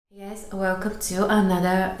Yes, welcome to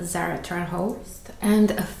another Zara try haul. And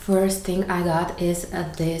the first thing I got is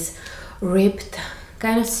this ripped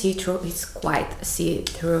kind of see-through. It's quite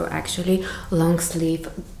see-through actually, long sleeve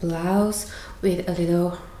blouse with a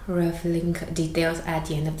little ruffling details at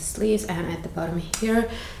the end of the sleeves and at the bottom here.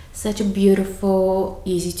 Such a beautiful,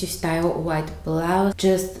 easy to style white blouse.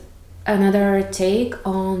 Just another take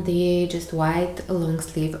on the just white long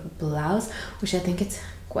sleeve blouse, which I think it's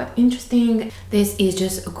quite interesting. This is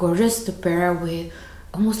just gorgeous to pair with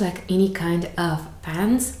almost like any kind of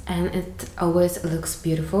pants, and it always looks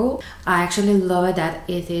beautiful. I actually love it that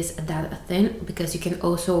it is that thin because you can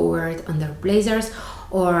also wear it under blazers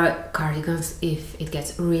or cardigans if it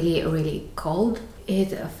gets really cold.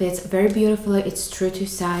 It fits very beautifully. It's true to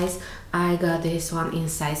size. I got this one in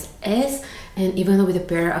size S, and even with a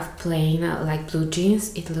pair of plain like blue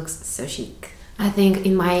jeans, it looks so chic. I think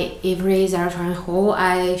in my every Zara try haul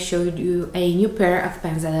I showed you a new pair of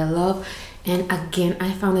pants that I love, and again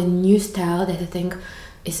I found a new style that I think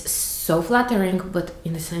is so flattering but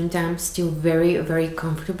in the same time still very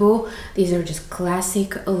comfortable. These are just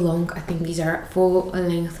classic long, I think these are full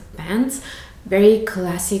length pants, very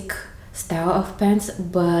classic style of pants,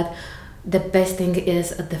 but the best thing is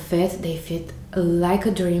the fit. They fit like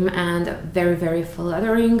a dream and very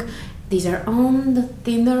flattering. These are on the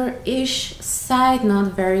thinner-ish side,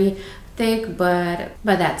 not very thick, but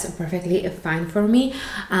that's perfectly fine for me.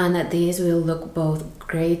 And these will look both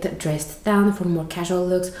great dressed down for more casual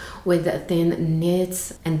looks with thin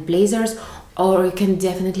knits and blazers, or you can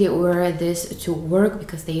definitely wear this to work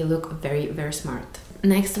because they look very smart.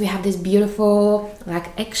 Next we have this beautiful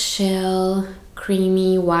like eggshell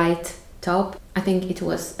creamy white top. I think it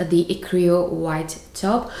was the ecru white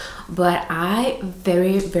top, but I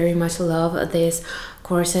very much love this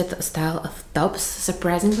corset style of tops.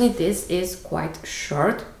 Surprisingly, this is quite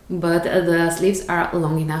short, but the sleeves are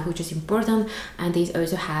long enough, which is important, and these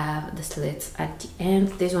also have the slits at the end.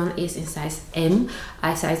 This one is in size M.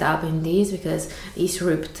 I sized up in these because these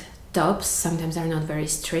ripped tops sometimes are not very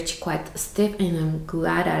stretchy, quite stiff, and I'm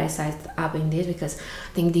glad that I sized up in this because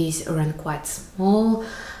I think these run quite small.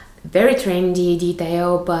 Very trendy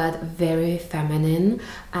detail but very feminine.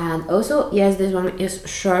 And also yes, this one is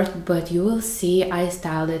short, but you will see I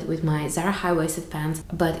styled it with my Zara high-waisted pants,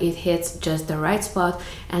 but it hits just the right spot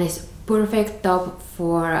and it's perfect top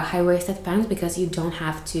for high-waisted pants because you don't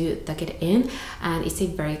have to tuck it in, and it's a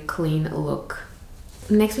very clean look.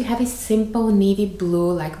 Next we have a simple navy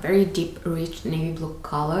blue, like very deep rich navy blue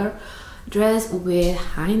color dress with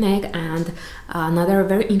high neck and another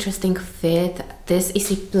very interesting fit. This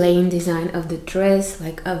is a plain design of the dress,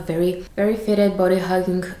 like a very fitted body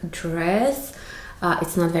hugging dress.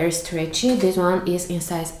 It's not very stretchy. This one is in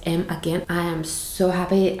size M again. I am so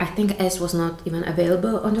happy. I think S was not even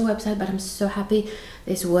available on the website, but I'm so happy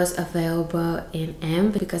this was available in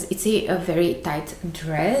M because it's a very tight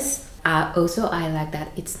dress. Also, I like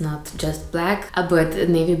that it's not just black, but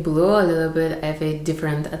navy blue, a little bit of a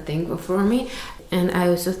different thing for me. And I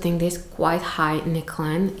also think this quite high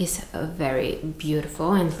neckline is very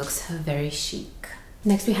beautiful and looks very chic.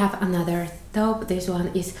 Next we have another top. This one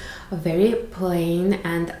is very plain,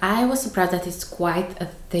 and I was surprised that it's quite a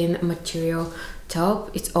thin material top.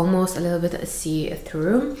 It's almost a little bit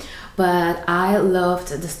see-through, but I loved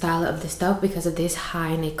the style of this top because of this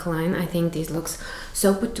high neckline. I think this looks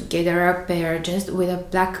so put together, a pair just with a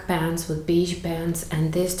black pants, with beige pants,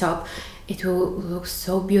 and this top, it will look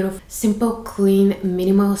so beautiful. Simple, clean,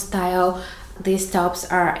 minimal style. These tops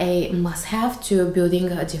are a must-have to building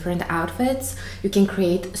different outfits. You can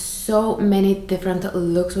create so many different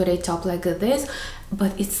looks with a top like this,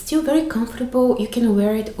 but it's still very comfortable. You can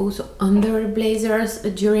wear it also under blazers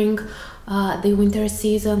during the winter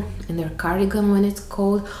season, and their cardigan when it's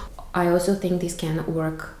cold. I also think this can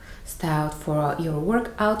work styled for your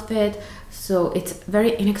work outfit, so it's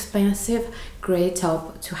very inexpensive, great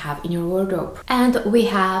top to have in your wardrobe. And we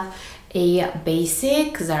have a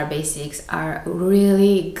basic. Zara basics are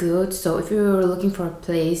really good, so if you're looking for a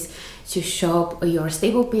place to shop your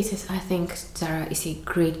staple pieces, I think Zara is a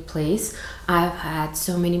great place. I've had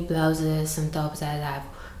so many blouses and tops that I've,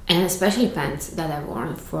 and especially pants that I've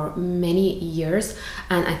worn for many years,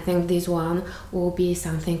 and I think this one will be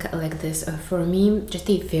something like this for me. Just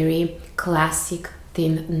a very classic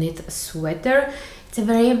thin knit sweater. It's a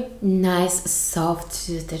very nice soft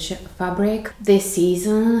stitch fabric. This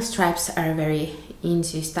season stripes are very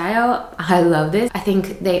into style. I love this. I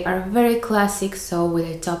think they are very classic, so with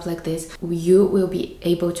a top like this you will be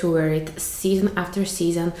able to wear it season after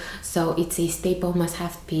season. So it's a staple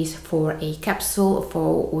must-have piece for a capsule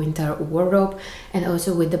for winter wardrobe. And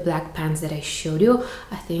also with the black pants that I showed you,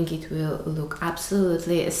 I think it will look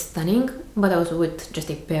absolutely stunning. But also with just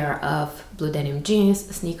a pair of blue denim jeans,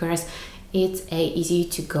 sneakers, it's a easy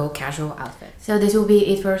to go casual outfit. So this will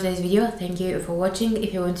be it for today's video. Thank you for watching.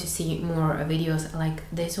 If you want to see more videos like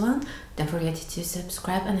this one, don't forget to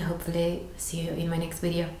subscribe, and hopefully see you in my next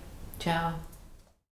video. Ciao.